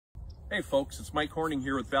Hey folks, it's Mike Hornung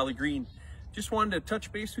here with Valley Green. Just wanted to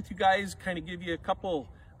touch base with you guys, kind of give you a couple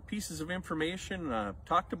pieces of information.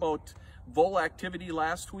 Talked about vole activity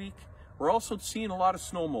last week. We're also seeing a lot of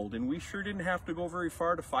snow mold, and we sure didn't have to go very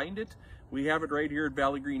far to find it. We have it right here at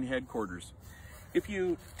Valley Green headquarters. If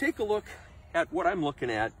you take a look at what I'm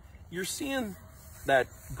looking at, you're seeing that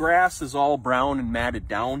grass is all brown and matted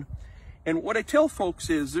down. And what I tell folks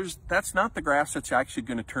is that's not the grass that's actually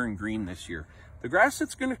going to turn green this year. The grass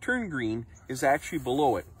that's going to turn green is actually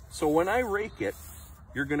below it. So when I rake it,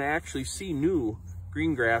 you're going to actually see new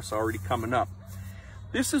green grass already coming up.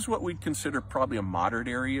 This is what we'd consider probably a moderate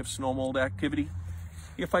area of snow mold activity.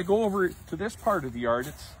 If I go over to this part of the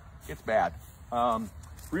yard, it's bad.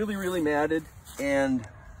 Really matted, and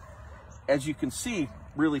as you can see,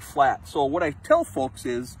 really flat. So what I tell folks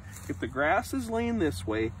is, if the grass is laying this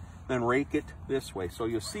way, then rake it this way. So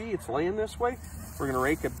you'll see it's laying this way. We're going to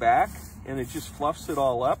rake it back, and it just fluffs it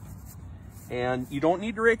all up. And you don't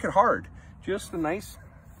need to rake it hard, just a nice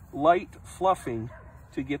light fluffing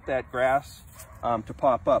to get that grass to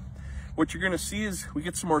pop up. What you're going to see is we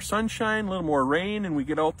get some more sunshine, a little more rain, and we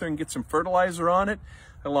get out there and get some fertilizer on it.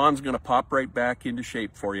 The lawn's going to pop right back into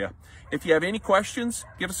shape for you. If you have any questions,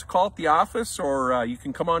 give us a call at the office, or you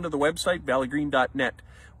can come onto the website, valleygreen.net.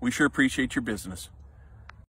 We sure appreciate your business.